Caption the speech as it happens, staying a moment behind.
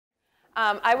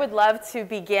I would love to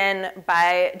begin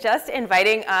by just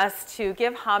inviting us to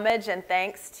give homage and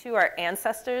thanks to our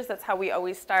ancestors. That's how we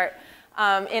always start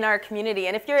in our community.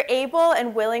 And if you're able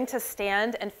and willing to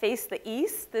stand and face the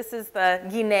east, this is the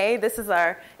Guinea. This is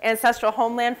our ancestral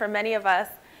homeland for many of us.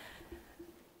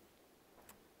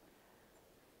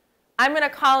 I'm going to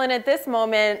call in at this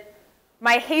moment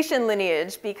my Haitian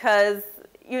lineage because,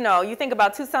 you think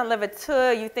about Toussaint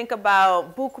Louverture, you think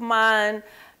about Boukman,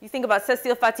 you think about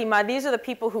Cécile Fatima. These are the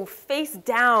people who faced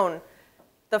down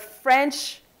the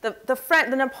French, the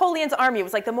Napoleon's army. It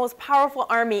was like the most powerful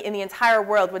army in the entire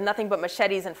world with nothing but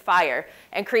machetes and fire,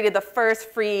 and created the first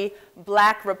free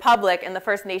black republic and the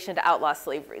first nation to outlaw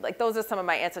slavery. Like, those are some of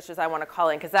my ancestors I want to call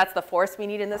in because that's the force we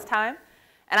need in this time.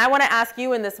 And I want to ask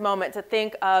you in this moment to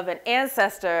think of an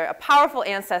ancestor, a powerful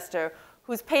ancestor,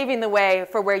 who's paving the way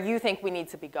for where you think we need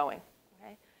to be going.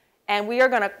 Okay? And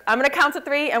I'm going to count to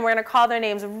 3, and we're going to call their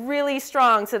names really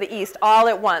strong to the east all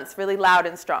at once, really loud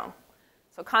and strong.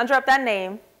 So conjure up that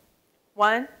name.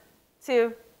 1,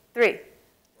 2, 3.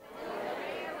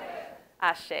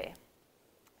 Ashe.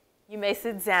 You may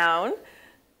sit down.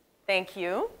 Thank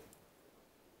you.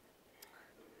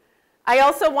 I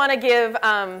also want to give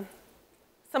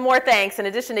some more thanks in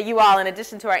addition to you all, in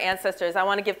addition to our ancestors. I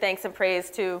want to give thanks and praise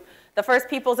to the first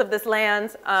peoples of this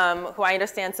land, who I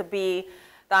understand to be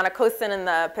the Anacosan and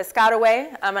the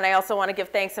Piscataway. And I also want to give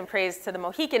thanks and praise to the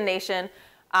Mohican Nation,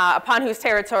 upon whose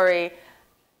territory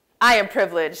I am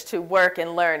privileged to work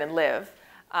and learn and live.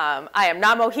 I am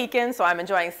not Mohican, so I'm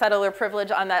enjoying settler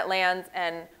privilege on that land.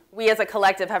 And we as a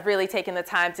collective have really taken the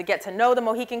time to get to know the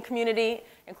Mohican community,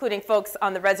 including folks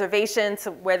on the reservation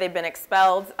to where they've been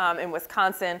expelled in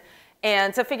Wisconsin,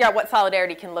 and to figure out what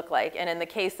solidarity can look like. And in the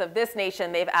case of this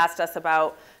nation, they've asked us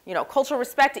about cultural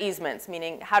respect easements,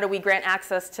 meaning how do we grant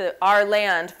access to our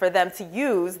land for them to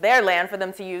use, their land for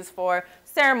them to use for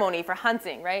ceremony, for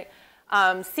hunting, right?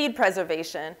 Seed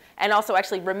preservation, and also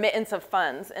actually remittance of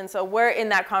funds. And so we're in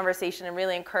that conversation and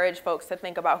really encourage folks to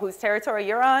think about whose territory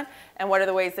you're on and what are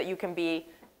the ways that you can be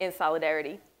in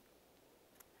solidarity.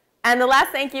 And the last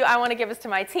thank you I want to give is to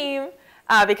my team,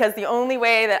 because the only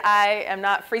way that I am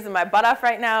not freezing my butt off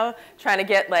right now trying to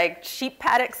get like sheep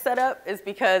paddocks set up is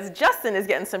because Justin is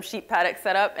getting some sheep paddocks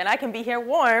set up, and I can be here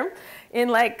warm in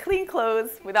like clean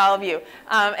clothes with all of you.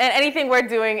 And anything we're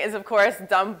doing is, of course,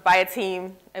 done by a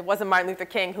team. It wasn't Martin Luther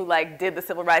King who did the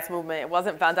civil rights movement. It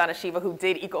wasn't Vandana Shiva who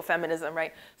did ecofeminism,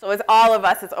 right? So it's all of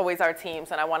us. It's always our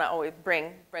teams, and I want to always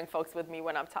bring folks with me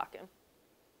when I'm talking.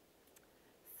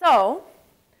 So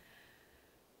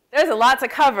there's a lot to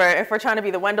cover if we're trying to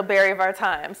be the Wendell Berry of our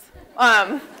times.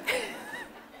 And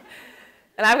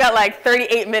I've got like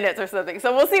 38 minutes or something,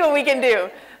 so we'll see what we can do.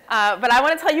 But I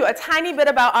want to tell you a tiny bit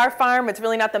about our farm. It's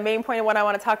really not the main point of what I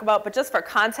want to talk about, but just for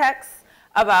context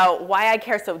about why I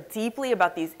care so deeply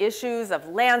about these issues of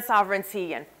land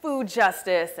sovereignty and food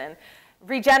justice and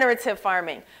regenerative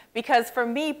farming. Because for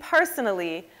me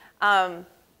personally,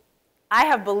 I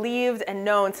have believed and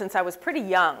known since I was pretty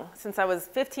young, since I was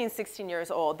 15, 16 years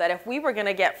old, that if we were going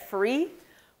to get free,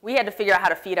 we had to figure out how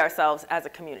to feed ourselves as a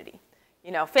community.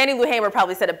 Fannie Lou Hamer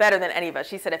probably said it better than any of us.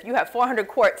 She said, if you have 400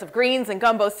 quarts of greens and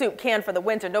gumbo soup canned for the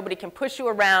winter, nobody can push you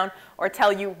around or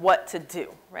tell you what to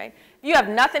do, right? If you have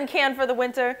nothing canned for the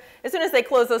winter, as soon as they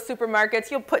close those supermarkets,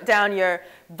 you'll put down your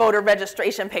voter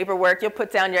registration paperwork, you'll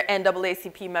put down your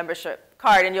NAACP membership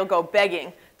card, and you'll go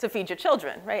begging to feed your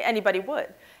children, right? Anybody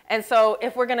would. And so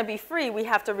if we're going to be free, we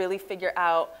have to really figure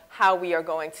out how we are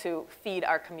going to feed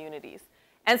our communities.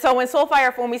 And so when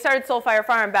we started Soulfire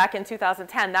Farm back in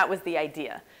 2010, that was the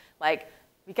idea.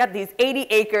 We got these 80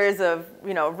 acres of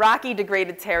rocky,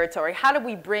 degraded territory. How do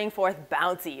we bring forth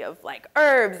bounty of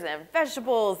herbs and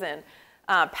vegetables and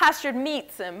pastured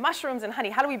meats and mushrooms and honey?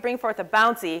 How do we bring forth a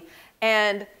bounty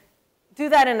and do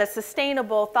that in a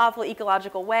sustainable, thoughtful,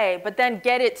 ecological way, but then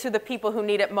get it to the people who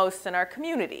need it most in our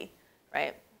community,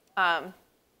 right?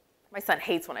 My son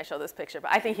hates when I show this picture,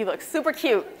 but I think he looks super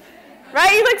cute.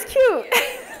 Right? He looks cute.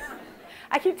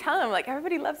 I keep telling him,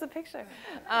 everybody loves the picture.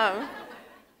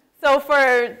 So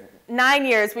for 9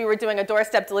 years, we were doing a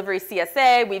doorstep delivery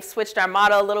CSA. We've switched our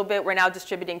model a little bit. We're now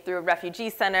distributing through a refugee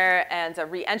center and a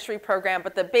re-entry program,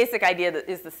 but the basic idea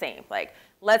is the same.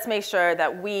 Let's make sure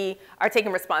that we are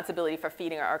taking responsibility for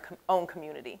feeding our own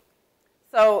community.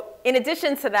 So in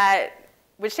addition to that,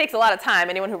 which takes a lot of time,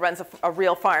 anyone who runs a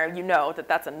real farm, that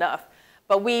that's enough.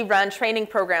 But we run training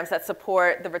programs that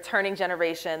support the returning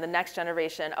generation, the next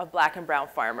generation of Black and brown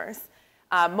farmers.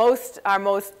 Our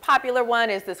most popular one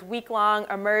is this week-long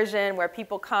immersion where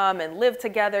people come and live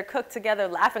together, cook together,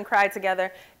 laugh and cry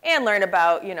together, and learn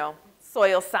about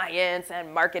soil science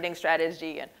and marketing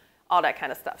strategy and all that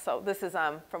kind of stuff. So this is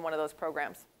from one of those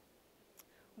programs.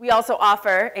 We also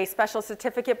offer a special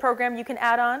certificate program you can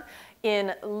add on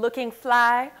in looking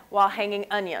fly while hanging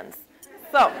onions.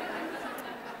 So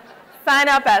sign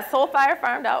up at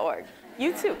soulfirefarm.org.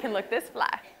 You too can look this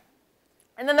fly.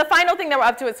 And then the final thing that we're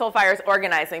up to at Soulfire is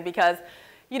organizing, because,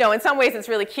 you know, in some ways it's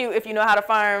really cute if you know how to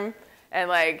farm and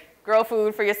like grow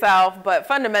food for yourself, but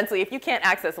fundamentally if you can't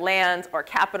access land or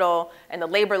capital and the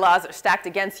labor laws are stacked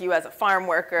against you as a farm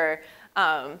worker,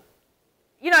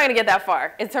 you're not going to get that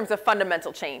far in terms of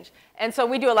fundamental change. And so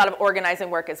we do a lot of organizing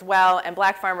work as well, and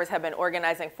black farmers have been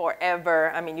organizing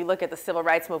forever. I mean, you look at the civil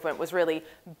rights movement was really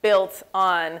built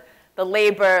on the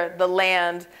labor, the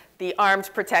land, the armed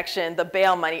protection, the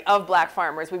bail money of black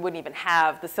farmers. We wouldn't even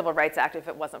have the Civil Rights Act if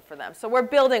it wasn't for them. So we're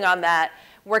building on that,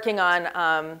 working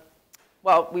on,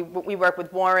 well, we work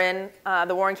with Warren,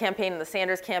 the Warren campaign and the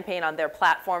Sanders campaign on their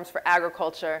platforms for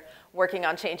agriculture, working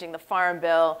on changing the Farm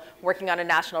Bill, working on a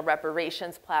national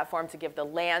reparations platform to give the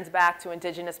land back to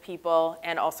indigenous people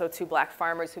and also to black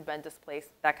farmers who've been displaced,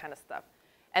 that kind of stuff.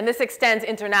 And this extends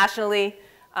internationally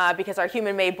because our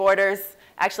human-made borders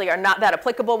actually are not that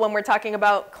applicable when we're talking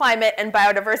about climate and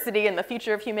biodiversity and the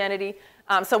future of humanity.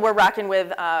 So we're rocking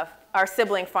with our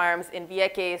sibling farms in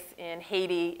Vieques, in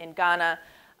Haiti, in Ghana,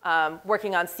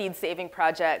 working on seed-saving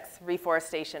projects,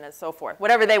 reforestation, and so forth.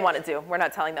 Whatever they want to do. We're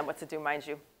not telling them what to do, mind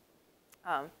you.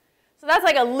 So that's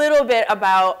like a little bit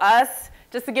about us,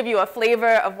 just to give you a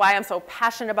flavor of why I'm so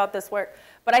passionate about this work.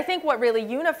 But I think what really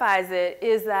unifies it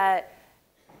is that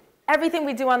everything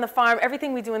we do on the farm,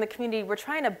 everything we do in the community, we're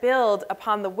trying to build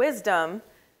upon the wisdom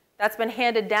that's been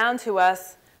handed down to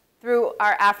us through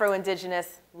our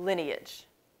Afro-Indigenous lineage,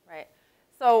 right?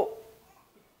 So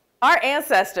our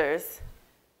ancestors,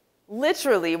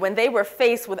 literally, when they were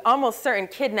faced with almost certain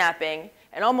kidnapping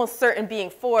and almost certain being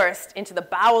forced into the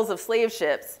bowels of slave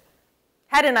ships,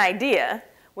 had an idea,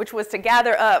 which was to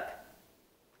gather up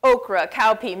okra,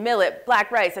 cowpea, millet,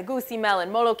 black rice, agusi melon,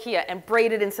 molokia, and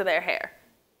braid it into their hair.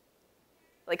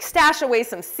 Like stash away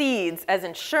some seeds as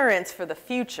insurance for the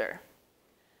future.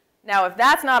 Now, if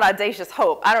that's not audacious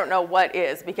hope, I don't know what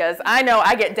is, because I know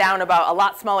I get down about a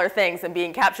lot smaller things than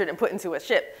being captured and put into a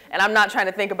ship, and I'm not trying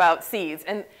to think about seeds.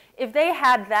 And if they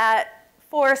had that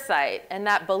foresight and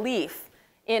that belief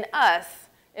in us,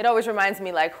 it always reminds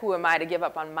me, like, who am I to give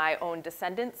up on my own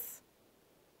descendants?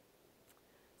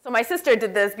 So my sister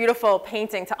did this beautiful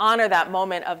painting to honor that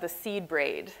moment of the seed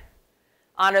braid,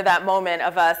 honor that moment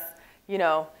of us, you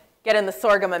know, getting the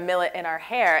sorghum and millet in our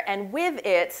hair, and with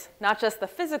it, not just the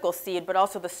physical seed, but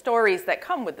also the stories that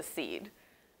come with the seed.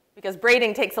 Because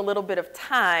braiding takes a little bit of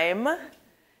time,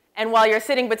 and while you're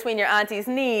sitting between your auntie's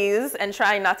knees and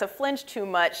trying not to flinch too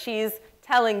much, she's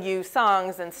telling you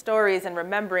songs and stories and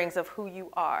rememberings of who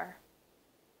you are.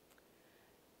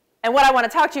 And what I want to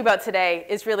talk to you about today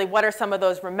is really what are some of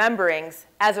those rememberings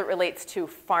as it relates to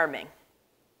farming.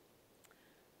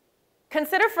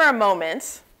 Consider for a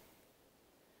moment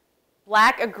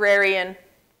Black agrarian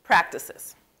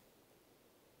practices.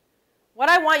 What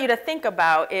I want you to think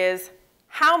about is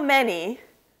how many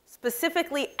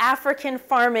specifically African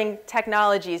farming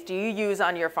technologies do you use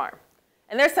on your farm?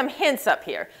 And there's some hints up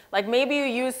here. Like maybe you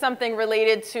use something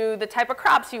related to the type of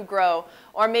crops you grow,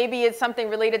 or maybe it's something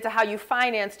related to how you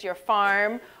financed your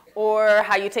farm, or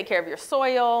how you take care of your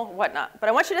soil, whatnot. But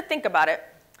I want you to think about it,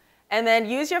 and then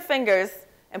use your fingers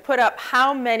and put up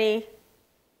how many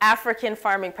African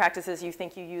farming practices you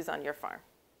think you use on your farm.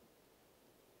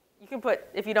 You can put,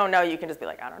 if you don't know, you can just be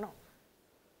like, I don't know.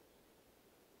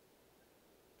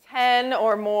 10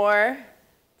 or more.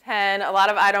 10, a lot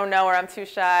of I don't know or I'm too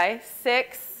shy.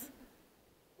 6.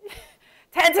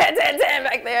 10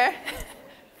 back there.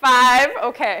 5,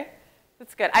 okay.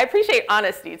 That's good. I appreciate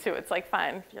honesty too. It's like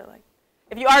fine. If you're like,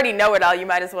 if you already know it all, you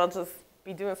might as well just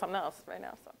be doing something else right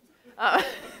now.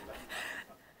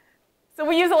 So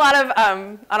we use a lot of,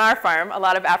 on our farm, a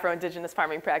lot of Afro-Indigenous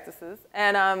farming practices.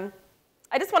 And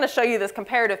I just want to show you this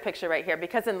comparative picture right here,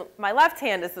 because in my left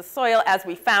hand is the soil as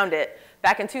we found it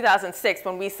back in 2006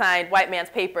 when we signed white man's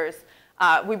papers.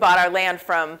 We bought our land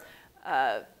from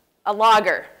a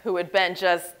logger who had been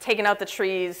just taking out the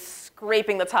trees,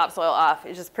 scraping the topsoil off.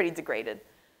 It's just pretty degraded.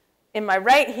 In my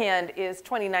right hand is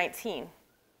 2019.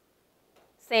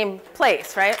 Same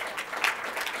place, right?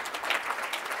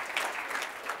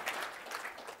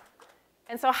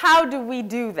 And so how do we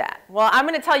do that? Well, I'm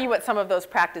going to tell you what some of those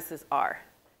practices are.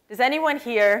 Does anyone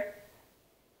here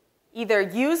either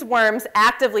use worms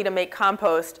actively to make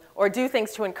compost or do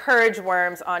things to encourage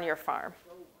worms on your farm?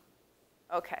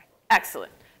 Okay,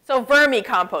 excellent. So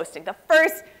vermicomposting, the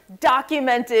first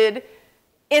documented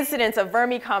incidence of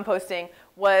vermicomposting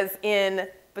was in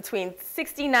between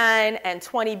 69 and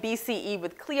 20 BCE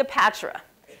with Cleopatra.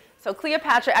 So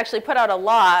Cleopatra actually put out a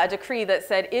law, a decree that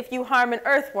said, if you harm an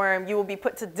earthworm, you will be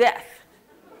put to death.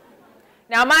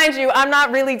 Now, mind you, I'm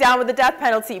not really down with the death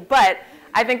penalty, but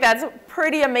I think that's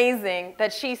pretty amazing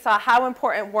that she saw how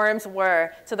important worms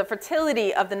were to the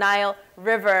fertility of the Nile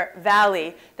River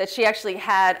Valley, that she actually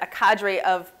had a cadre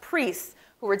of priests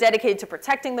who were dedicated to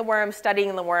protecting the worm,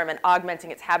 studying the worm, and augmenting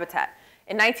its habitat.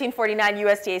 In 1949,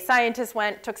 USDA scientists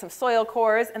took some soil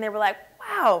cores, and they were like,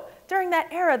 wow, during that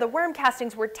era, the worm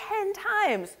castings were 10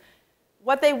 times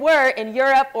what they were in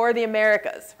Europe or the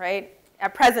Americas, right,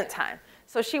 at present time.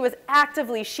 So she was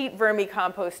actively sheet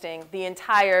vermicomposting the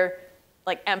entire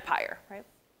empire, right?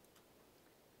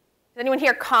 Does anyone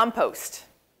here compost?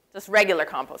 Just regular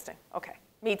composting? Okay,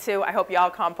 me too. I hope you all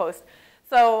compost.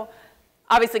 So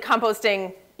obviously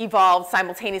composting evolved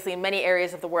simultaneously in many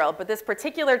areas of the world, but this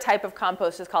particular type of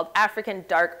compost is called African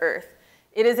dark earth.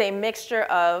 It is a mixture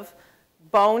of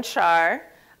bone char,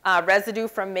 residue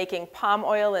from making palm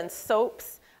oil and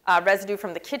soaps, residue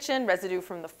from the kitchen, residue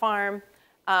from the farm,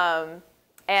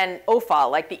 and offal,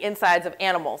 like the insides of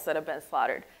animals that have been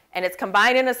slaughtered. And it's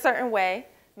combined in a certain way,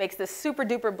 makes this super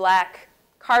duper black,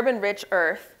 carbon-rich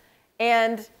earth,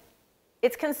 and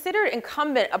it's considered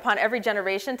incumbent upon every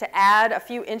generation to add a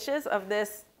few inches of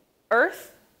this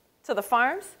earth to the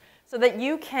farms so that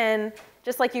you can,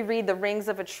 just like you read the rings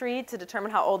of a tree to determine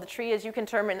how old the tree is, you can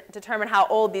determine how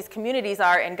old these communities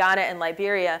are in Ghana and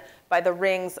Liberia by the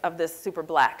rings of this super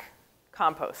black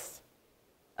compost.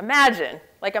 Imagine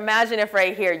if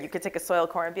right here you could take a soil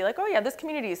core and be like, oh yeah, this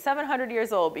community is 700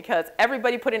 years old because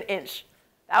everybody put an inch.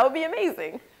 That would be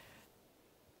amazing.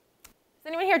 Does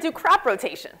anyone here do crop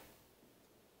rotation?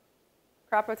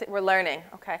 We're learning,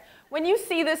 okay. When you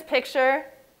see this picture,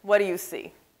 what do you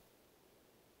see?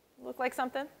 Look like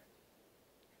something?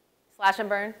 Slash and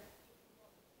burn?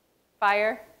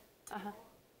 Fire?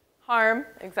 Harm,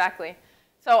 exactly.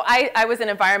 So I was in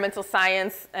environmental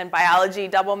science and biology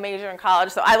double major in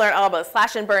college, so I learned all about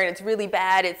slash and burn. It's really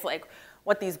bad. It's like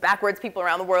what these backwards people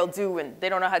around the world do, and they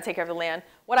don't know how to take care of the land.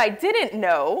 What I didn't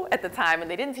know at the time, and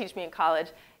they didn't teach me in college,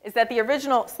 is that the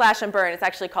original slash and burn is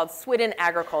actually called swidden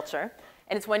agriculture.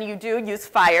 And it's when you do use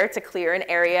fire to clear an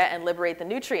area and liberate the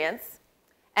nutrients.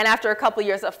 And after a couple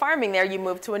years of farming there, you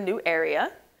move to a new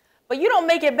area. But you don't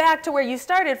make it back to where you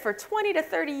started for 20 to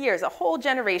 30 years, a whole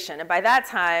generation. And by that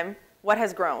time, what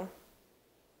has grown?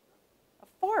 A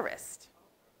forest.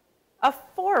 A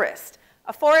forest.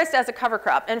 A forest as a cover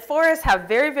crop. And forests have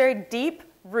very, very deep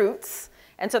roots.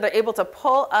 And so they're able to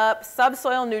pull up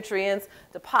subsoil nutrients,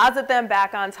 deposit them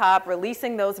back on top,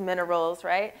 releasing those minerals,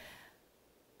 right?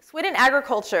 Swidden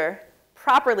agriculture,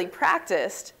 properly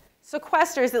practiced,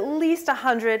 sequesters at least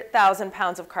 100,000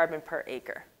 pounds of carbon per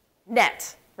acre.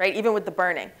 Net, right? Even with the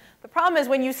burning. The problem is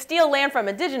when you steal land from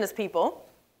indigenous people,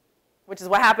 which is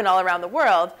what happened all around the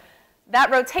world, that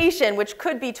rotation, which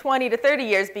could be 20 to 30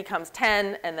 years, becomes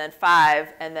 10, and then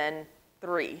 5, and then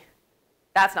 3.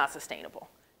 That's not sustainable,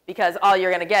 because all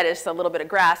you're going to get is just a little bit of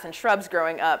grass and shrubs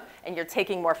growing up, and you're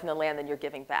taking more from the land than you're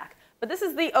giving back. But this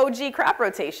is the OG crop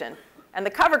rotation, and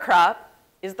the cover crop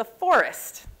is the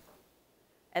forest.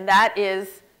 And that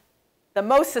is the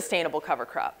most sustainable cover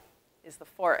crop, is the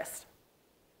forest.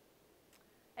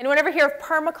 Anyone ever hear of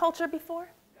permaculture before?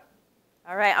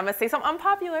 All right, I'm going to say something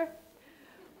unpopular.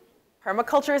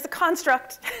 Permaculture is a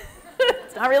construct.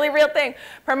 It's not really a real thing.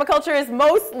 Permaculture is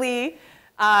mostly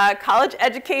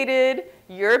college-educated,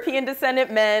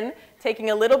 European-descendant men taking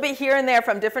a little bit here and there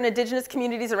from different indigenous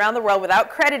communities around the world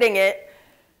without crediting it,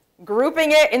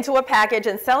 grouping it into a package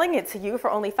and selling it to you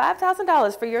for only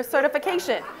 $5,000 for your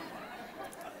certification.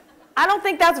 I don't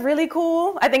think that's really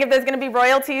cool. I think if there's going to be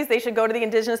royalties, they should go to the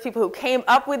indigenous people who came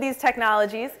up with these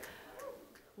technologies.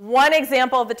 One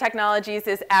example of the technologies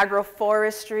is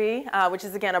agroforestry, which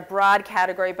is, again, a broad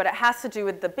category, but it has to do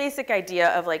with the basic idea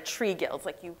of like tree guilds.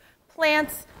 Like you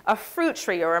plant a fruit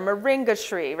tree or a moringa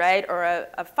tree, right, or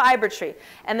a fiber tree,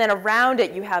 and then around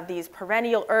it you have these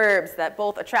perennial herbs that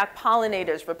both attract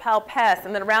pollinators, repel pests,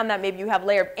 and then around that maybe you have a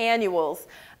layer of annuals,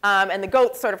 and the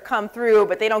goats sort of come through,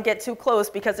 but they don't get too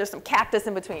close because there's some cactus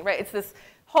in between, right? It's this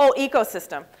whole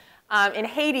ecosystem. In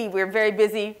Haiti, we're very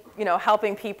busy,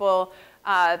 helping people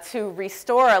to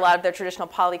restore a lot of their traditional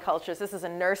polycultures. This is a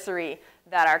nursery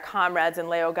that our comrades in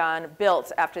Leogan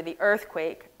built after the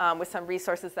earthquake with some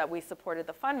resources that we supported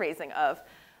the fundraising of.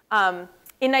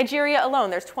 In Nigeria alone,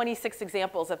 there's 26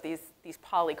 examples of these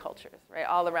polycultures, right,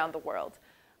 all around the world.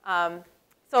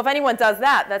 So if anyone does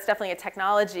that, that's definitely a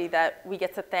technology that we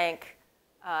get to thank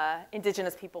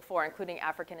indigenous people for, including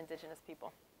African indigenous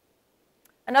people.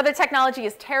 Another technology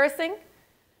is terracing.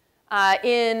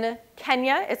 In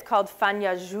Kenya, it's called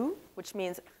fanya juu, which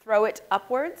means throw it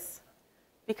upwards,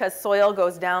 because soil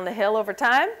goes down the hill over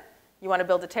time. You want to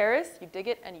build a terrace, you dig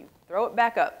it, and you throw it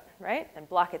back up, right, and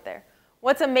block it there.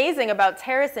 What's amazing about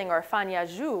terracing or fanya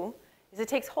juu is it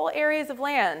takes whole areas of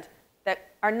land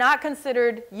that are not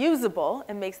considered usable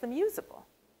and makes them usable.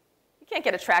 You can't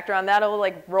get a tractor on that, it'll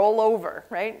like roll over,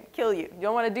 right, kill you. You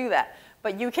don't want to do that.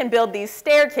 But you can build these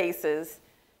staircases,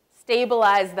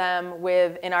 stabilize them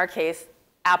with, in our case,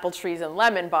 apple trees and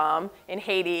lemon balm. In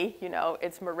Haiti, you know,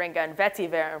 it's moringa and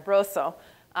vetiver and brosso,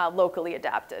 locally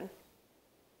adapted.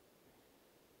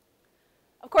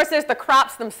 Of course, there's the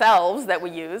crops themselves that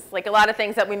we use. Like a lot of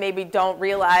things that we maybe don't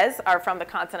realize are from the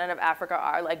continent of Africa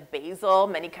are like basil,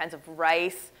 many kinds of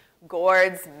rice,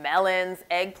 gourds, melons,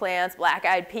 eggplants,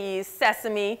 black-eyed peas,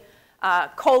 sesame,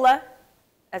 cola,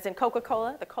 as in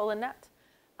Coca-Cola, the cola nut.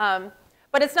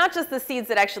 But it's not just the seeds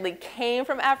that actually came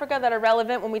from Africa that are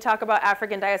relevant when we talk about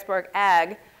African diasporic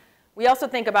ag. We also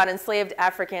think about enslaved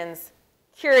Africans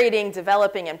curating,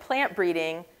 developing, and plant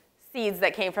breeding seeds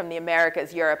that came from the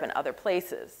Americas, Europe, and other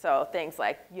places. So things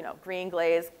like, you know, green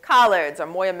glazed collards or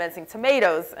Moya mincing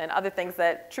tomatoes and other things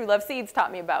that True Love Seeds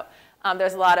taught me about.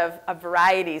 There's a lot of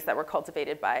varieties that were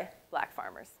cultivated by black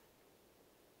farmers.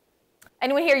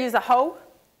 Anyone here use a hoe?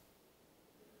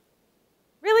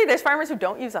 Really? There's farmers who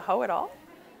don't use a hoe at all?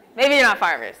 Maybe you're not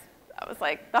farmers. I was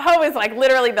like, the hoe is like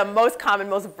literally the most common,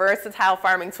 most versatile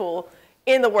farming tool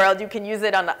in the world. You can use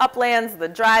it on the uplands, the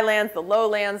dry lands, the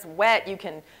lowlands, wet. You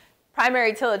can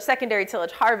primary tillage, secondary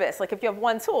tillage, harvest. Like if you have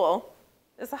one tool,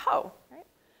 it's a hoe, right?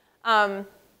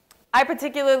 I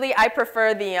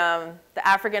prefer the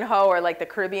African hoe or like the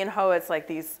Caribbean hoe. It's like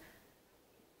these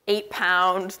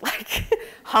 8-pound like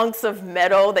hunks of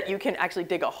metal that you can actually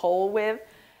dig a hole with.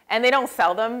 And they don't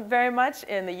sell them very much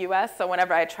in the US, so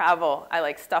whenever I travel, I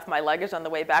like stuff my luggage on the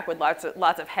way back with lots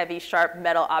of heavy, sharp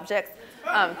metal objects,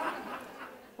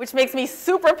 which makes me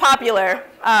super popular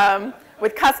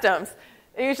with customs.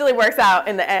 It usually works out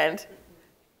in the end.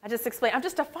 I just explain, I'm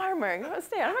just a farmer, you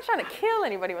understand? I'm not trying to kill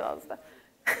anybody with all this stuff.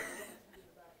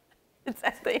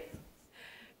 Exactly.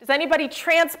 Does anybody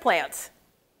transplant?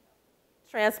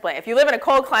 Transplant. If you live in a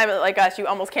cold climate like us, you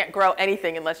almost can't grow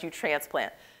anything unless you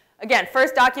transplant. Again,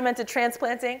 first documented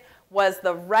transplanting was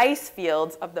the rice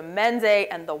fields of the Mende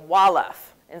and the Wolof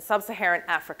in sub-Saharan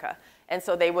Africa. And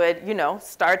so they would, you know,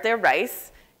 start their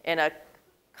rice in a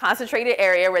concentrated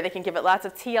area where they can give it lots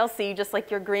of TLC, just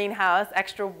like your greenhouse,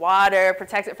 extra water,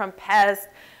 protect it from pests,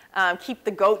 keep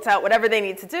the goats out, whatever they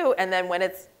need to do. And then when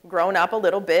it's grown up a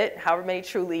little bit, however many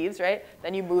true leaves, right,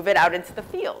 then you move it out into the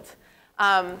field.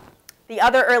 The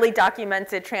other early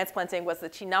documented transplanting was the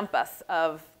chinampas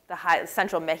of the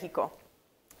central Mexico.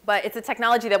 But it's a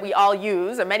technology that we all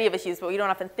use, or many of us use, but we don't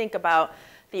often think about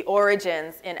the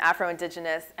origins in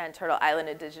Afro-Indigenous and Turtle Island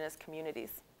Indigenous communities.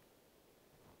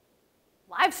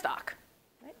 Livestock.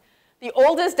 Right? The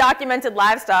oldest documented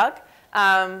livestock,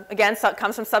 again,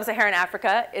 comes from sub-Saharan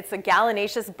Africa. It's a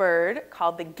gallinaceous bird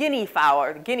called the guinea fowl,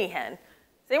 or the guinea hen.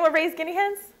 Does anyone raise guinea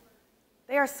hens?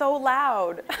 They are so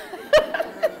loud.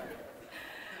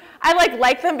 I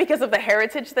like them because of the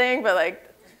heritage thing, but like,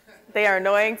 they are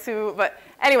annoying too, but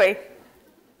anyway,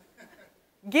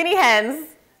 guinea hens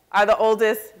are the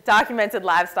oldest documented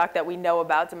livestock that we know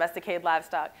about, domesticated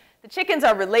livestock. The chickens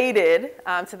are related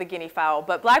to the guinea fowl,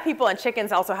 but black people and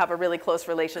chickens also have a really close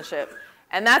relationship.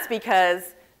 And that's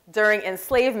because during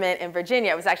enslavement in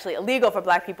Virginia, it was actually illegal for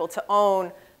black people to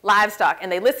own livestock,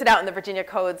 and they listed out in the Virginia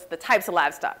codes the types of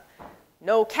livestock.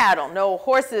 No cattle, no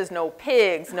horses, no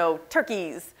pigs, no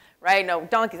turkeys, right? No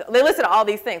donkeys. They listed all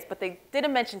these things, but they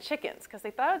didn't mention chickens because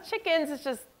they thought, oh, chickens is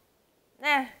just,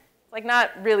 like not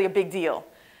really a big deal.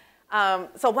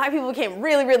 So black people became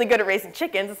really, really good at raising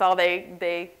chickens. That's all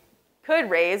they could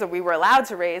raise, or we were allowed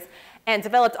to raise, and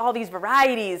developed all these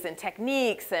varieties and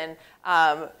techniques and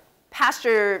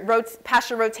pasture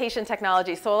rotation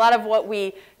technology. So a lot of what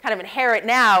we kind of inherit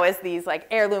now as these like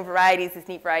heirloom varieties, these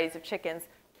neat varieties of chickens,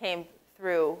 came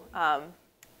through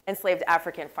enslaved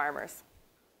African farmers.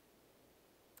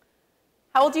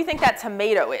 How old do you think that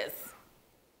tomato is?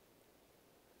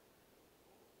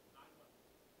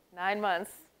 9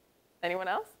 months. Anyone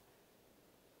else?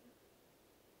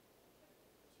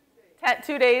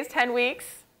 2 days, 10 weeks.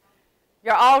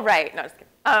 You're all right. No, just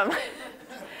kidding.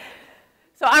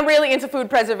 So I'm really into food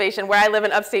preservation. Where I live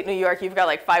in upstate New York, you've got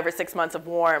like 5 or 6 months of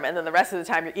warm, and then the rest of the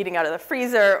time you're eating out of the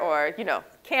freezer or, you know,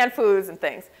 canned foods and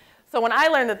things. So when I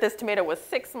learned that this tomato was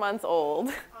 6 months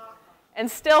old and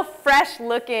still fresh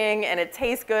looking, and it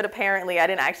tastes good apparently, I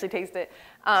didn't actually taste it,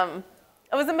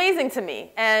 It was amazing to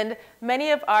me. And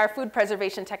many of our food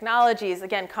preservation technologies,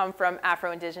 again, come from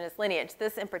Afro-Indigenous lineage.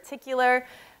 This in particular,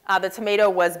 the tomato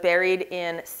was buried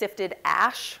in sifted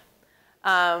ash.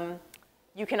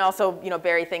 You can also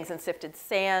bury things in sifted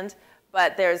sand.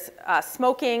 But there's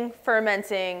smoking,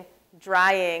 fermenting,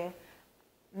 drying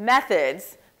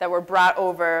methods that were brought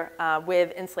over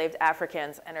with enslaved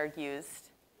Africans and are used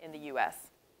in the US.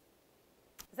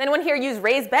 Does anyone here use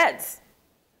raised beds?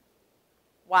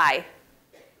 Why?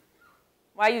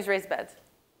 Why use raised beds?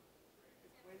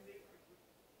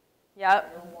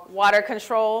 Yep. Water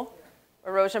control,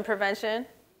 erosion prevention.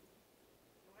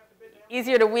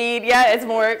 Easier to weed. Yeah, it's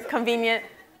more convenient.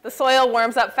 The soil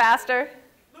warms up faster.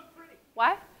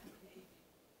 Why?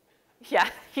 Yeah,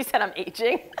 you said I'm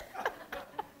aging.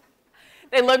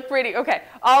 They look pretty. Okay,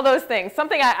 all those things.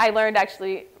 Something I learned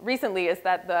actually recently is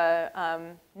that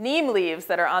the neem leaves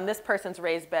that are on this person's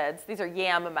raised beds, these are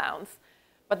yam mounds,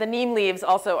 but the neem leaves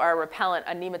also are a repellent,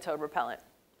 a nematode repellent.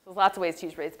 So there's lots of ways to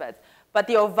use raised beds. But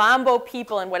the Ovambo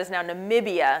people in what is now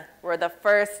Namibia were the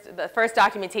first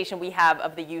documentation we have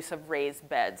of the use of raised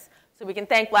beds. So we can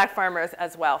thank black farmers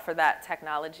as well for that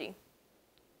technology.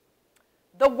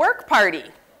 The work party.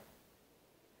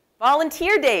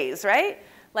 Volunteer days, right?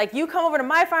 Like you come over to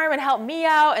my farm and help me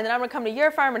out, and then I'm gonna come to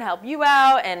your farm and help you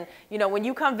out, and when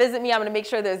you come visit me, I'm gonna make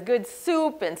sure there's good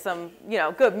soup and some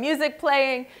good music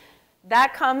playing.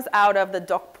 That comes out of the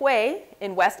Dokpwe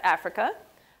in West Africa.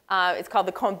 It's called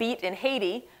the Combit in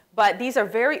Haiti, but these are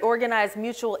very organized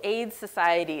mutual aid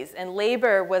societies, and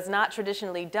labor was not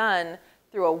traditionally done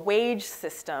through a wage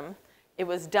system. It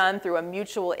was done through a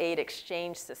mutual aid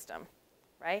exchange system.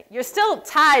 Right? You're still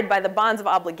tied by the bonds of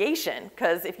obligation,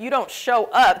 because if you don't show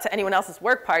up to anyone else's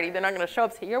work party, they're not going to show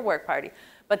up to your work party.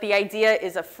 But the idea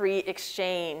is a free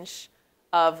exchange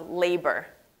of labor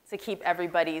to keep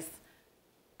everybody's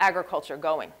agriculture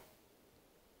going.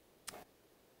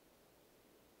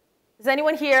 Does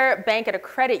anyone here bank at a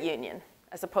credit union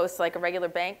as opposed to like a regular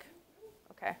bank?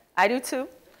 Okay, I do too.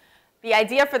 The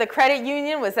idea for the credit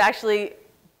union was actually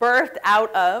birthed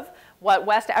out of what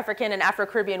West African and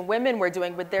Afro-Caribbean women were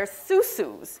doing with their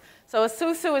susus. So a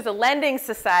susu is a lending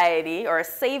society or a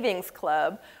savings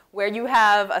club where you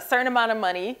have a certain amount of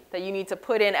money that you need to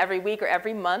put in every week or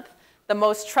every month. The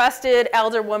most trusted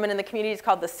elder woman in the community is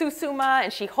called the susuma,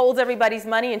 and she holds everybody's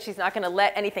money, and she's not going to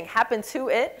let anything happen to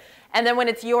it. And then when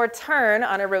it's your turn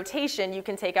on a rotation, you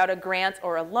can take out a grant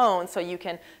or a loan so you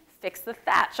can fix the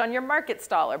thatch on your market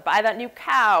stall or buy that new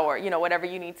cow or whatever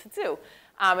you need to do.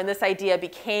 And this idea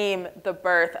became the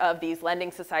birth of these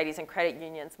lending societies and credit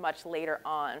unions much later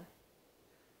on.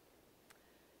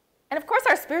 And of course,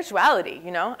 our spirituality,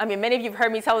 I mean, many of you have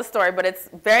heard me tell the story, but it's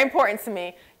very important to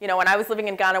me. When I was living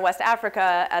in Ghana, West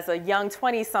Africa, as a young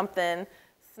 20-something,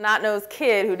 snot-nosed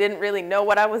kid who didn't really know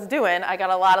what I was doing, I got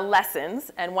a lot of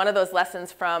lessons. And one of those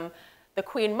lessons from the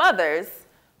Queen Mothers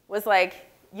was like,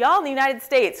 y'all in the United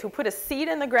States who put a seed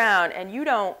in the ground and you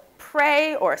don't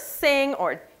pray or sing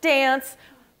or dance,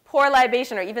 pour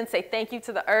libation, or even say thank you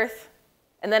to the earth,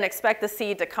 and then expect the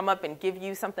seed to come up and give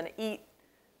you something to eat,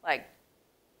 like,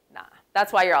 nah.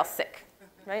 That's why you're all sick,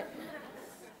 right?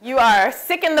 You are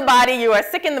sick in the body, you are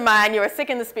sick in the mind, you are sick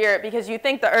in the spirit because you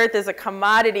think the earth is a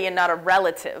commodity and not a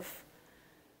relative.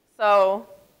 So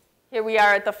here we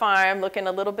are at the farm looking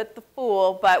a little bit the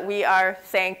fool, but we are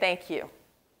saying thank you.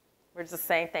 We're just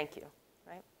saying thank you,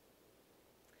 right?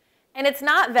 And it's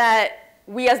not that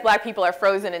we as black people are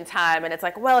frozen in time and it's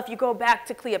like, well, if you go back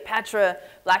to Cleopatra,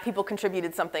 black people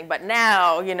contributed something, but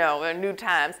now, in new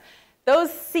times.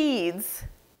 Those seeds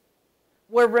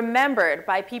were remembered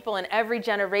by people in every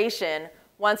generation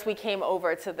once we came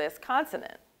over to this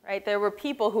continent, right? There were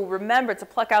people who remembered to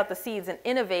pluck out the seeds and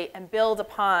innovate and build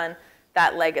upon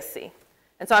that legacy.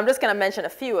 And so I'm just going to mention a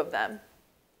few of them.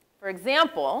 For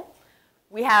example,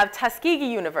 we have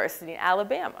Tuskegee University in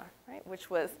Alabama, right, which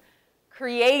was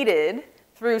created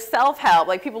through self-help.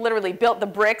 Like people literally built the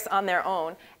bricks on their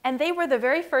own. And they were the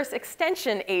very first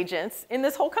extension agents in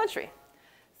this whole country.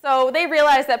 So they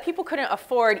realized that people couldn't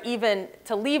afford even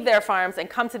to leave their farms and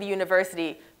come to the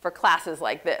university for classes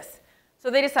like this.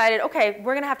 So they decided, okay,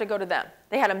 we're going to have to go to them.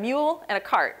 They had a mule and a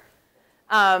cart.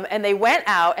 And they went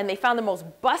out and they found the most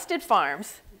busted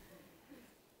farms.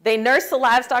 They nursed the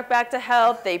livestock back to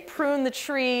health. They pruned the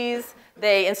trees.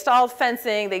 They installed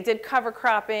fencing. They did cover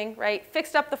cropping, right?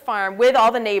 Fixed up the farm with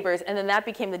all the neighbors. And then that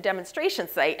became the demonstration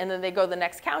site. And then they go to the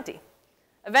next county.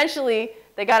 Eventually,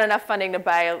 they got enough funding to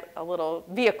buy a little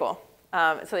vehicle,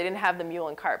 so they didn't have the mule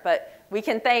and cart. But we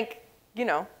can thank,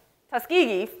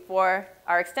 Tuskegee for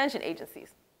our extension agencies.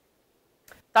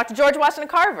 Dr. George Washington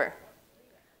Carver,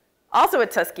 also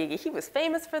at Tuskegee, he was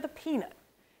famous for the peanut.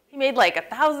 He made like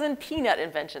 1,000 peanut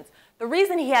inventions. The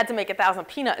reason he had to make 1,000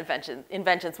 peanut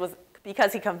inventions was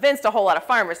because he convinced a whole lot of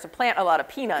farmers to plant a lot of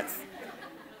peanuts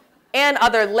and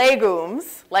other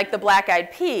legumes, like the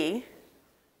black-eyed pea,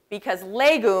 because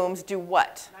legumes do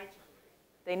what?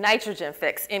 They nitrogen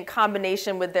fix in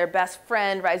combination with their best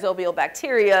friend, rhizobial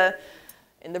bacteria.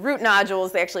 In the root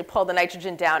nodules, they actually pull the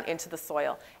nitrogen down into the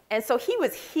soil. And so he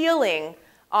was healing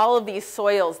all of these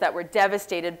soils that were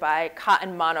devastated by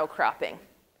cotton monocropping.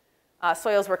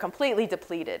 Soils were completely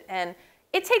depleted. And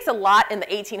it takes a lot in the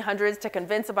 1800s to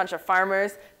convince a bunch of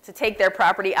farmers to take their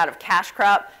property out of cash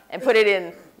crop and put it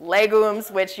in legumes,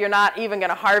 which you're not even going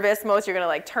to harvest. Most you're going to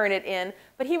like turn it in.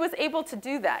 But he was able to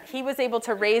do that. He was able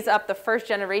to raise up the first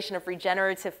generation of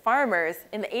regenerative farmers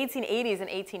in the 1880s and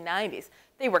 1890s.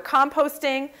 They were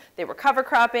composting, they were cover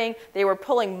cropping, they were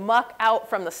pulling muck out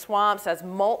from the swamps as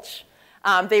mulch.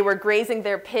 They were grazing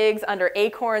their pigs under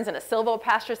acorns in a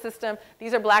silvopasture system.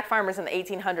 These are black farmers in the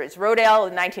 1800s. Rodale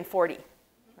in 1940,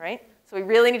 right? So we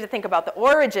really need to think about the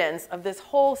origins of this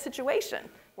whole situation,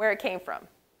 where it came from.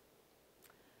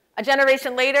 A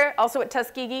generation later, also at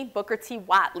Tuskegee, Booker T.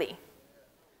 Whatley,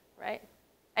 right?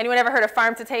 Anyone ever heard of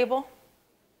farm to table?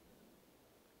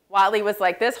 Whatley was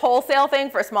like, this wholesale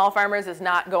thing for small farmers is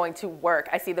not going to work.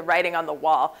 I see the writing on the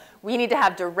wall. We need to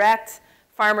have direct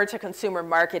farmer to consumer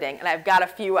marketing, and I've got a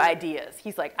few ideas.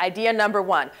 He's like, idea number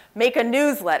one, make a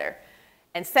newsletter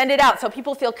and send it out so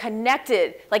people feel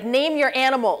connected. Like, name your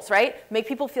animals, right? Make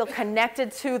people feel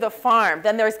connected to the farm.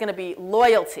 Then there's going to be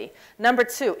loyalty. Number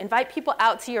two, invite people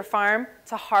out to your farm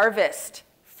to harvest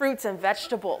fruits and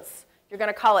vegetables. You're going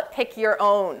to call it pick your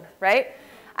own, right?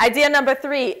 Idea number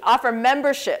three, offer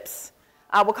memberships.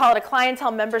 We'll call it a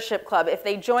clientele membership club. If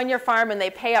they join your farm and they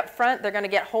pay up front, they're going to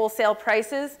get wholesale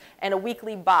prices and a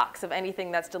weekly box of anything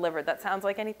that's delivered. That sounds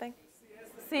like anything?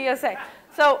 CSA.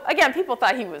 So again, people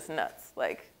thought he was nuts.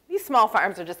 Like, these small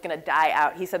farms are just going to die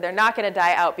out. He said they're not going to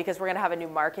die out because we're going to have a new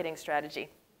marketing strategy.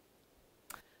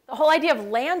 The whole idea of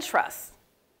land trusts.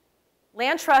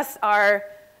 Land trusts are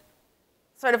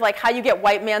sort of like how you get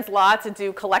white man's law to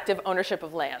do collective ownership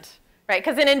of land, right?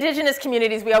 Because in indigenous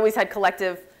communities, we always had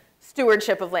collective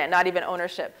stewardship of land, not even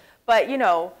ownership. But, you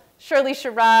know, Shirley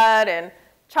Sherrod and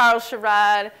Charles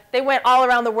Sherrod, they went all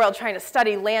around the world trying to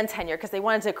study land tenure because they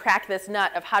wanted to crack this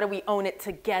nut of how do we own it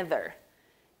together,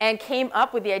 and came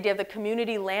up with the idea of the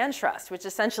community land trust, which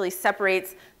essentially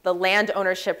separates the land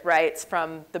ownership rights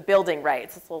from the building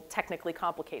rights. It's a little technically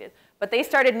complicated. But they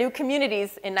started new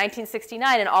communities in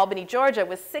 1969 in Albany, Georgia,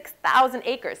 with 6,000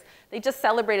 acres. They just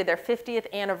celebrated their 50th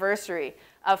anniversary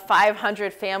of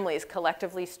 500 families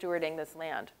collectively stewarding this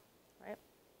land, right?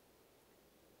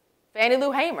 Fannie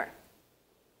Lou Hamer.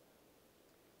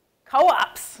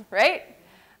 Co-ops, right?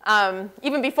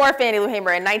 Even before Fannie Lou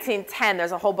Hamer, in 1910,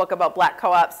 there's a whole book about black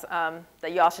co-ops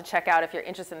that you all should check out if you're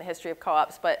interested in the history of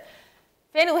co-ops. But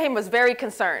Fannie Lou Hamer was very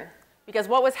concerned because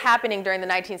what was happening during the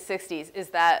 1960s is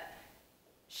that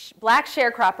black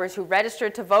sharecroppers who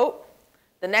registered to vote,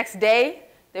 the next day,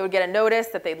 they would get a notice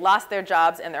that they'd lost their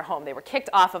jobs and their home. They were kicked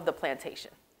off of the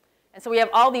plantation. And so we have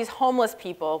all these homeless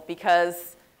people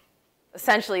because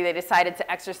essentially they decided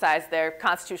to exercise their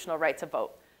constitutional right to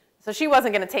vote. So she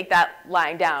wasn't going to take that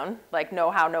lying down, like no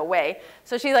how, no way.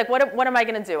 So she's like, what am I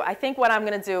going to do? I think what I'm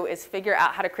going to do is figure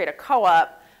out how to create a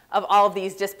co-op of all of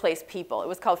these displaced people. It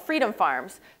was called Freedom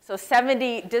Farms. So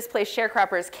 70 displaced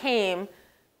sharecroppers came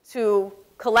to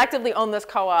collectively own this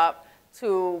co-op,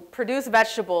 to produce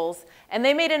vegetables, and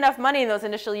they made enough money in those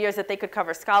initial years that they could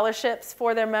cover scholarships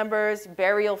for their members,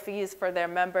 burial fees for their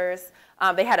members.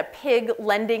 They had a pig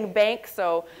lending bank,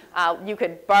 so you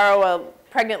could borrow a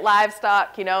pregnant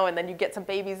livestock, you know, and then you get some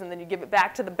babies and then you give it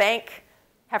back to the bank.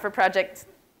 Heifer Project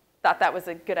thought that was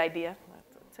a good idea.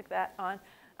 Took that on.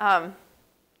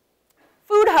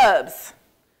 Food hubs.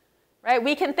 Right?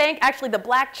 We can thank actually the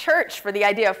black church for the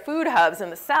idea of food hubs in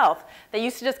the South. They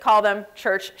used to just call them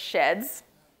church sheds.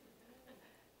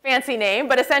 Fancy name,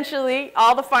 but essentially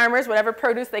all the farmers, whatever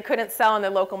produce they couldn't sell in their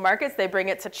local markets, they bring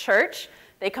it to church,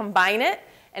 they combine it,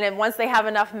 and then once they have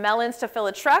enough melons to fill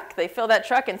a truck, they fill that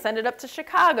truck and send it up to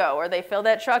Chicago, or they fill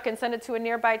that truck and send it to a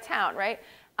nearby town, right?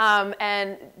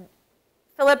 And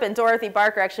Philip and Dorothy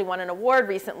Barker actually won an award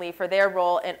recently for their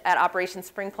role at Operation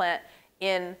Spring Plant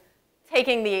in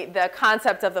taking the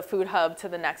concept of the food hub to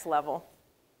the next level.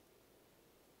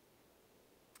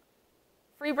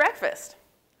 Free breakfast.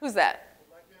 Who's that?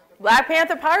 Black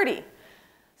Panther Party.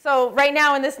 So right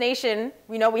now in this nation,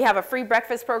 we know we have a free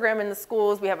breakfast program in the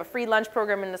schools. We have a free lunch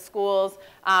program in the schools.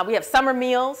 We have summer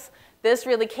meals. This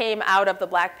really came out of the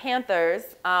Black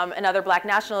Panthers and other black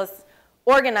nationalists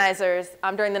organizers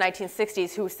during the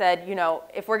 1960s who said, you know,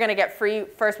 if we're going to get free,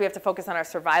 first we have to focus on our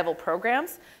survival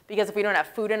programs, because if we don't have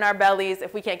food in our bellies,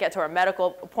 if we can't get to our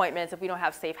medical appointments, if we don't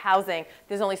have safe housing,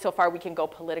 there's only so far we can go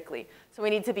politically. So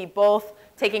we need to be both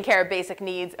taking care of basic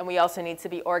needs, and we also need to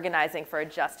be organizing for a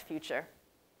just future.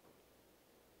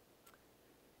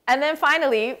 And then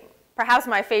finally, perhaps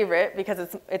my favorite,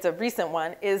 because it's a recent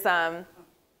one, is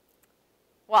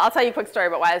well, I'll tell you a quick story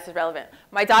about why this is relevant.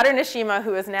 My daughter Nishima,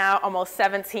 who is now almost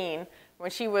 17,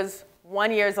 when she was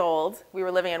 1 year old, we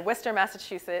were living in Worcester,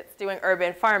 Massachusetts, doing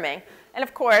urban farming. And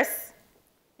of course,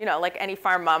 you know, like any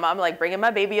farm mom, I'm like bringing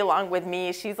my baby along with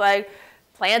me. She's like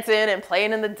planting and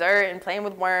playing in the dirt and playing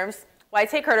with worms. Well, I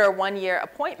take her to her 1 year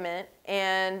appointment,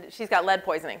 and she's got lead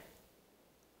poisoning.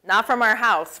 Not from our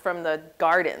house, from the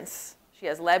gardens. She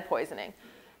has lead poisoning.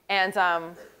 And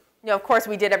you know, of course,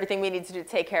 we did everything we needed to do to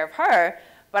take care of her.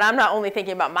 But I'm not only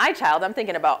thinking about my child, I'm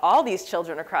thinking about all these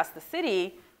children across the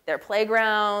city, their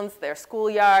playgrounds, their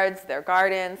schoolyards, their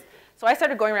gardens. So I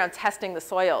started going around testing the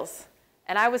soils.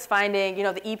 And I was finding, you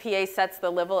know, the EPA sets the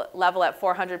level at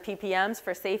 400 ppms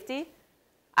for safety.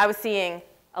 I was seeing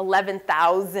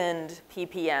 11,000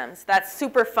 ppms. That's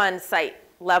Superfund site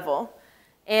level.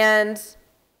 And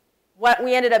what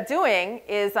we ended up doing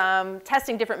is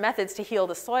testing different methods to heal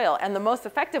the soil. And the most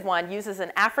effective one uses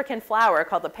an African flower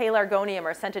called the Pelargonium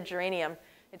or scented geranium.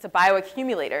 It's a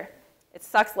bioaccumulator. It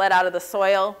sucks lead out of the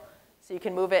soil so you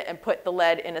can move it and put the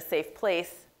lead in a safe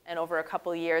place. And over a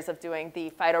couple of years of doing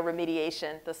the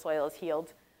phytoremediation, the soil is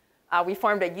healed. We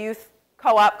formed a youth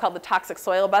co-op called the Toxic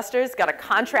Soil Busters, got a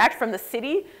contract from the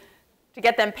city to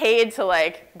get them paid to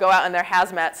like go out in their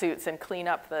hazmat suits and clean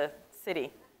up the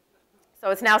city. So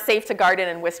it's now safe to garden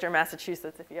in Worcester,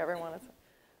 Massachusetts, if you ever wanted to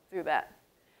do that.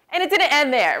 And it didn't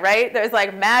end there, right? There's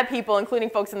like mad people,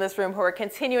 including folks in this room, who are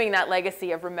continuing that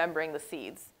legacy of remembering the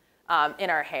seeds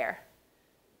in our hair.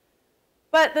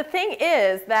 But the thing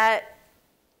is that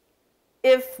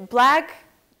if black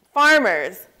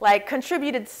farmers like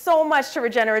contributed so much to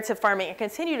regenerative farming and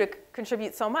continue to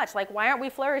contribute so much, like why aren't we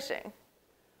flourishing?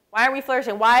 Why aren't we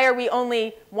flourishing? Why are we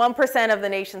only 1% of the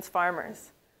nation's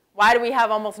farmers? Why do we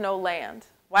have almost no land?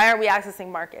 Why aren't we accessing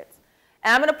markets?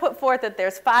 And I'm going to put forth that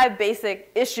there's 5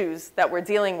 basic issues that we're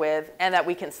dealing with and that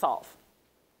we can solve.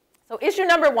 So issue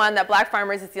number 1 that black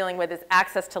farmers is dealing with is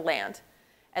access to land.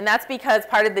 And that's because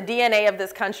part of the DNA of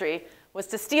this country was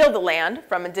to steal the land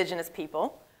from indigenous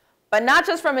people, but not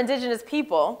just from indigenous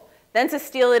people, then to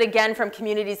steal it again from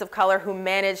communities of color who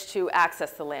managed to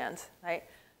access the land, right?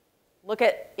 Look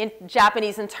at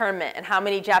Japanese internment and how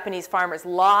many Japanese farmers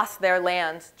lost their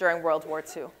land during World War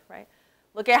II, right?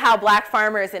 Look at how black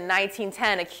farmers in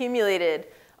 1910 accumulated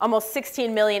almost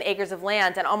 16 million acres of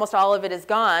land, and almost all of it is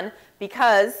gone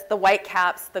because the white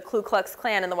caps, the Ku Klux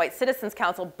Klan, and the White Citizens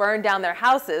Council burned down their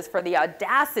houses for the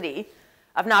audacity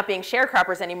of not being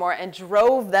sharecroppers anymore and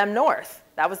drove them north.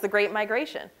 That was the Great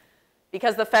Migration.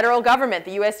 Because the federal government,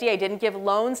 the USDA, didn't give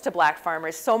loans to black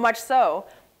farmers, so much so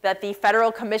that the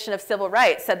Federal Commission of Civil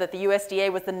Rights said that the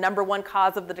USDA was the #1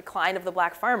 cause of the decline of the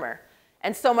black farmer.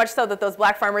 And so much so that those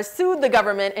black farmers sued the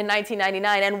government in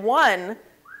 1999 and won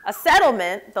a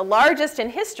settlement, the largest in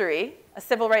history, a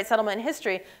civil rights settlement in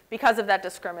history, because of that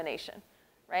discrimination,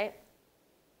 right?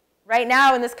 Right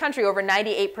now in this country, over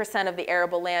 98% of the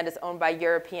arable land is owned by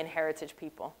European heritage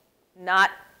people.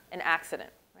 Not an accident,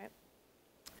 right?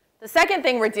 The second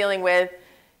thing we're dealing with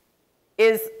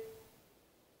is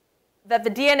that the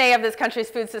DNA of this country's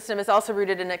food system is also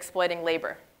rooted in exploiting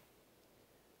labor.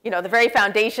 You know, the very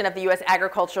foundation of the US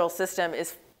agricultural system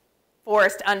is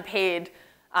forced, unpaid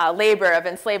labor of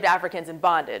enslaved Africans in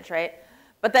bondage, right?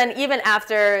 But then even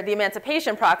after the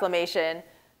Emancipation Proclamation,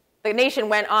 the nation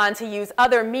went on to use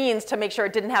other means to make sure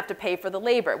it didn't have to pay for the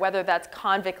labor, whether that's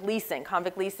convict leasing.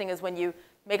 Convict leasing is when you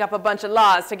make up a bunch of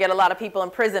laws to get a lot of people in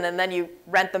prison and then you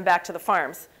rent them back to the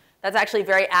farms. That's actually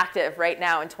very active right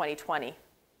now in 2020.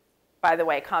 By the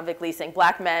way, convict leasing,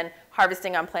 black men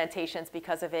harvesting on plantations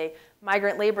because of a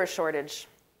migrant labor shortage.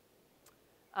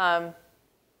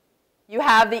 You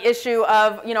have the issue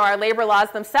of, you know, our labor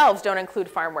laws themselves don't include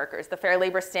farm workers. The Fair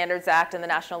Labor Standards Act and the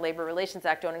National Labor Relations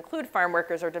Act don't include farm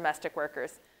workers or domestic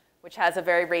workers, which has a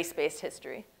very race-based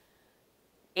history.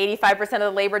 85% of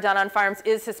the labor done on farms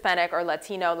is Hispanic or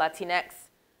Latino, Latinx,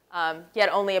 yet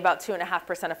only about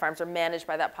 2.5% of farms are managed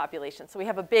by that population. So we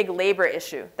have a big labor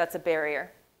issue that's a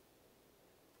barrier.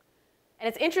 And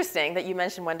it's interesting that you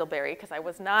mentioned Wendell Berry, because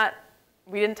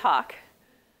we didn't talk.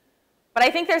 But I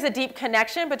think there's a deep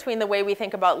connection between the way we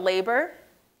think about labor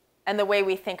and the way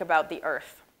we think about the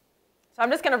earth. So I'm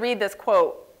just going to read this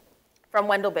quote from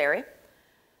Wendell Berry.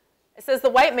 It says the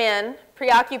white man,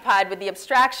 preoccupied with the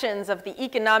abstractions of the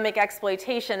economic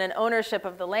exploitation and ownership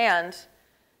of the land,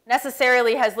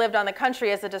 necessarily has lived on the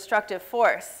country as a destructive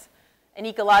force, an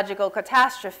ecological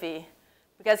catastrophe,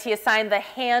 because he assigned the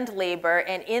hand labor,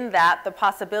 and in that, the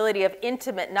possibility of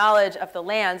intimate knowledge of the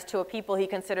land to a people he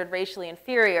considered racially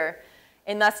inferior.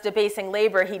 In thus debasing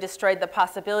labor, he destroyed the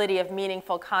possibility of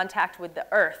meaningful contact with the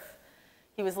earth.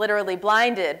 He was literally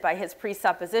blinded by his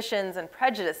presuppositions and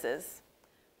prejudices.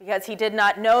 Because he did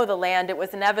not know the land, it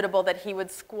was inevitable that he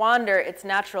would squander its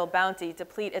natural bounty,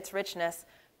 deplete its richness,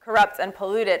 corrupt and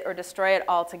pollute it, or destroy it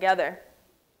altogether.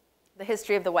 The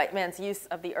history of the white man's use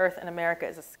of the earth in America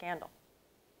is a scandal.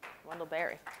 Wendell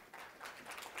Berry.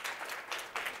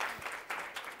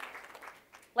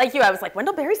 Like you, I was like,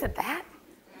 Wendell Berry said that?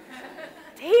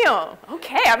 Damn,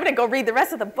 okay, I'm gonna go read the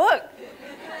rest of the book.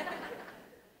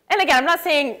 And again, I'm not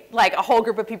saying like a whole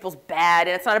group of people's bad,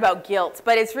 and it's not about guilt,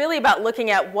 but it's really about looking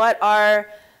at what are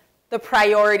the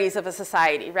priorities of a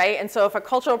society, right? And so if a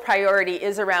cultural priority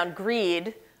is around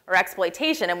greed or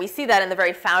exploitation, and we see that in the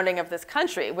very founding of this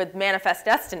country with manifest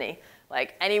destiny,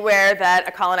 like anywhere that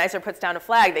a colonizer puts down a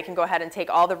flag, they can go ahead and take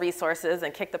all the resources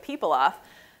and kick the people off.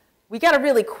 We gotta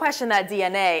really question that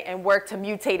DNA and work to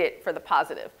mutate it for the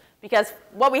positive. Because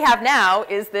what we have now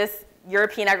is this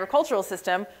European agricultural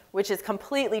system, which is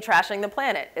completely trashing the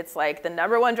planet. It's like the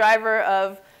 #1 driver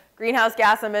of greenhouse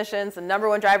gas emissions, the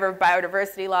 #1 driver of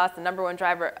biodiversity loss, the #1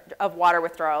 driver of water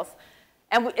withdrawals.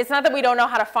 And it's not that we don't know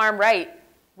how to farm right.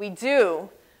 We do,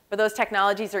 but those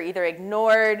technologies are either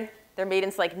ignored, they're made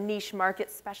into like niche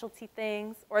market specialty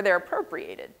things, or they're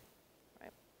appropriated.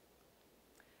 Right?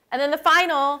 And then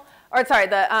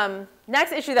the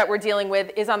next issue that we're dealing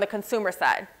with is on the consumer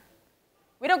side.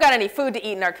 We don't got any food to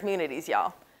eat in our communities,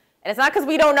 y'all. And it's not because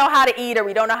we don't know how to eat or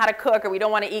we don't know how to cook or we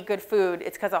don't want to eat good food.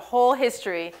 It's because a whole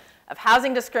history of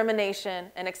housing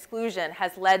discrimination and exclusion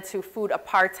has led to food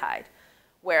apartheid,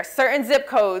 where certain zip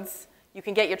codes, you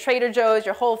can get your Trader Joe's,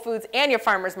 your Whole Foods, and your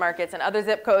farmers markets, and other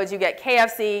zip codes, you get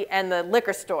KFC and the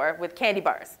liquor store with candy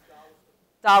bars.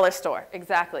 Dollar store,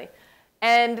 exactly.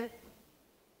 And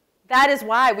that is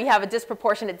why we have a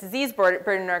disproportionate disease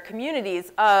burden in our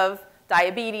communities of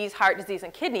diabetes, heart disease,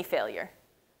 and kidney failure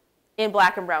in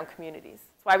black and brown communities.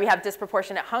 That's why we have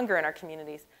disproportionate hunger in our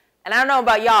communities. And I don't know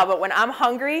about y'all, but when I'm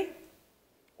hungry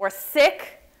or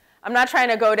sick, I'm not trying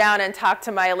to go down and talk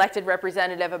to my elected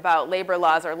representative about labor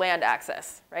laws or land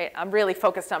access, right? I'm really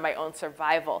focused on my own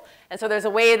survival. And so there's a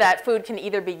way that food can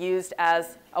either be used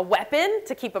as a weapon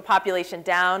to keep a population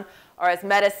down or as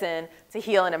medicine to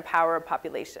heal and empower a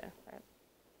population. Right?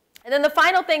 And then the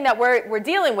final thing that we're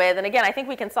dealing with, and again, I think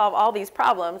we can solve all these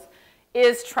problems,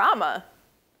 is trauma.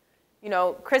 You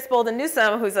know, Chris Bolden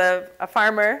Newsom, who's a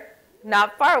farmer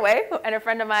not far away, and a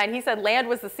friend of mine, he said land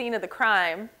was the scene of the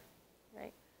crime.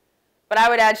 But I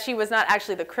would add she was not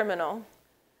actually the criminal.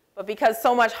 But because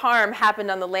so much harm happened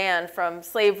on the land, from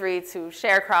slavery to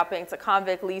sharecropping to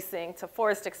convict leasing to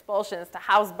forced expulsions to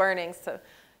house burnings to,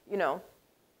 you know,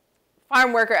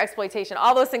 farm worker exploitation,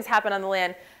 all those things happen on the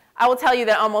land. I will tell you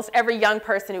that almost every young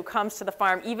person who comes to the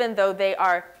farm, even though they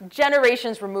are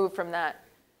generations removed from that,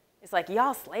 is like,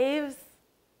 y'all slaves?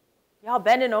 Y'all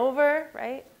bending over,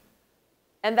 right?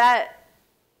 And that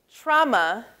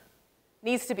trauma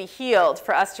needs to be healed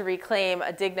for us to reclaim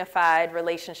a dignified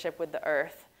relationship with the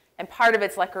earth. And part of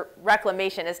its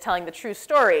reclamation is telling the true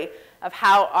story of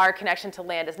how our connection to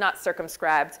land is not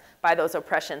circumscribed by those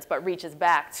oppressions, but reaches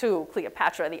back to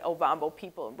Cleopatra, the Ovambo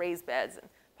people, raised beds, and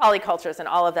polycultures, and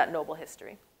all of that noble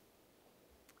history.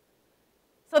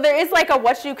 So there is like a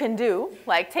what you can do,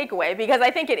 like takeaway, because I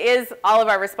think it is all of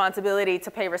our responsibility to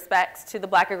pay respects to the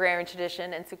Black agrarian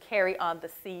tradition and to carry on the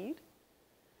seed.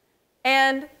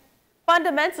 And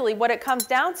fundamentally, what it comes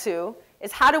down to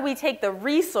is how do we take the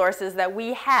resources that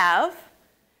we have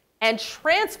and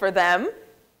transfer them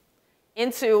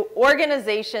into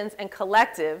organizations and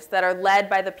collectives that are led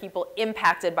by the people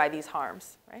impacted by these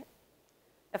harms, right?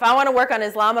 If I want to work on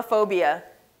Islamophobia,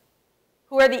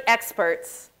 who are the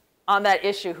experts on that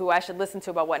issue who I should listen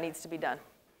to about what needs to be done?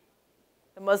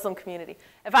 The Muslim community.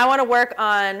 If I want to work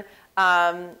on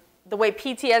the way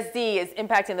PTSD is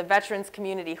impacting the veterans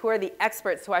community, who are the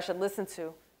experts who I should listen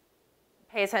to,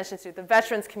 pay attention to? The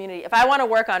veterans community. If I want to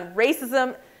work on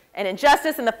racism and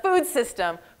injustice in the food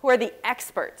system, who are the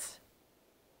experts?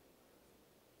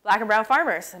 Black and brown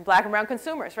farmers and black and brown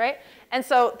consumers, right? And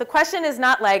so the question is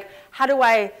not like, how do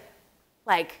I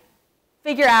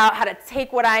figure out how to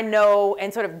take what I know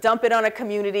and sort of dump it on a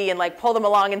community and like pull them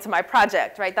along into my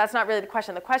project, right? That's not really the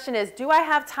question. The question is, do I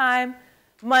have time,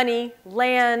 money,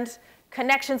 land,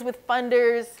 connections with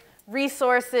funders,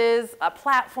 resources, a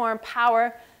platform,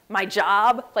 power, my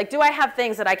job? Like, do I have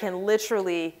things that I can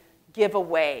literally give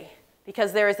away?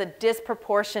 Because there is a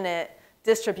disproportionate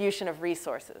distribution of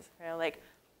resources. You know, like,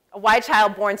 a white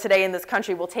child born today in this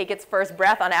country will take its first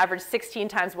breath on average 16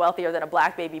 times wealthier than a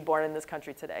black baby born in this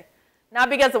country today. Not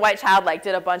because the white child like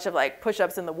did a bunch of like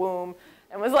push-ups in the womb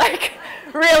and was like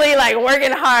really like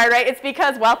working hard, right? It's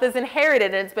because wealth is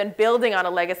inherited and it's been building on a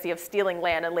legacy of stealing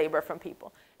land and labor from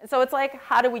people. And so it's like,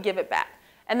 how do we give it back?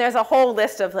 And there's a whole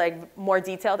list of like more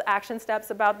detailed action steps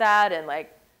about that and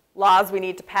like laws we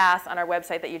need to pass on our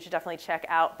website that you should definitely check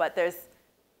out. But there's,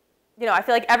 you know, I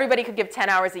feel like everybody could give 10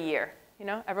 hours a year. You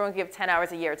know, everyone could give 10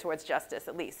 hours a year towards justice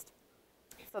at least.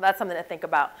 So that's something to think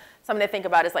about. Something to think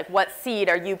about is like, what seed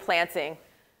are you planting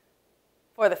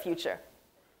for the future?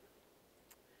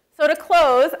 So to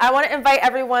close, I want to invite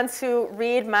everyone to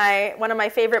read one of my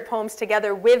favorite poems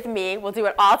together with me. We'll do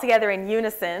it all together in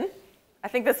unison. I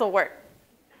think this will work.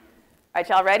 All right,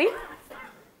 y'all ready?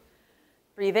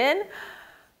 Breathe in.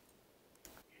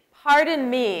 Pardon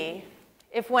me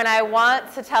if when I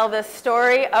want to tell the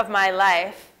story of my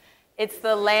life, it's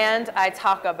the land I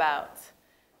talk about.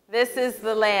 This is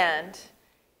the land.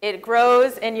 It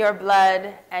grows in your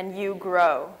blood and you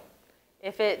grow.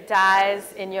 If it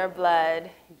dies in your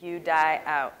blood, you die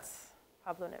out.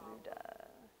 Pablo Neruda.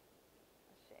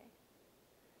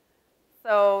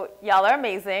 So y'all are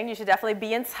amazing. You should definitely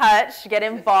be in touch, get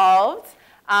involved.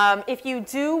 If you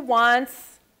do want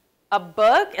a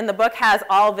book, and the book has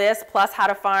all this, plus How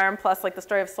to Farm, plus like the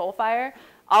story of Soulfire,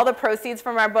 all the proceeds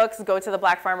from our books go to the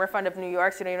Black Farmer Fund of New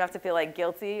York, so you don't even have to feel like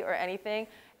guilty or anything.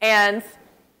 And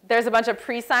there's a bunch of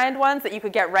pre-signed ones that you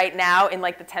could get right now in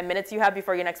like the 10 minutes you have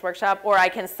before your next workshop, or I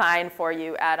can sign for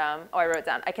you at, oh, I wrote it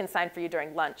down. I can sign for you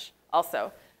during lunch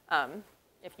also,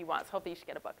 if you want. So hopefully you should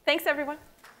get a book. Thanks, everyone.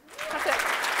 That's it.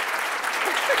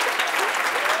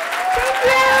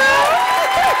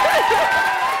 Thank you.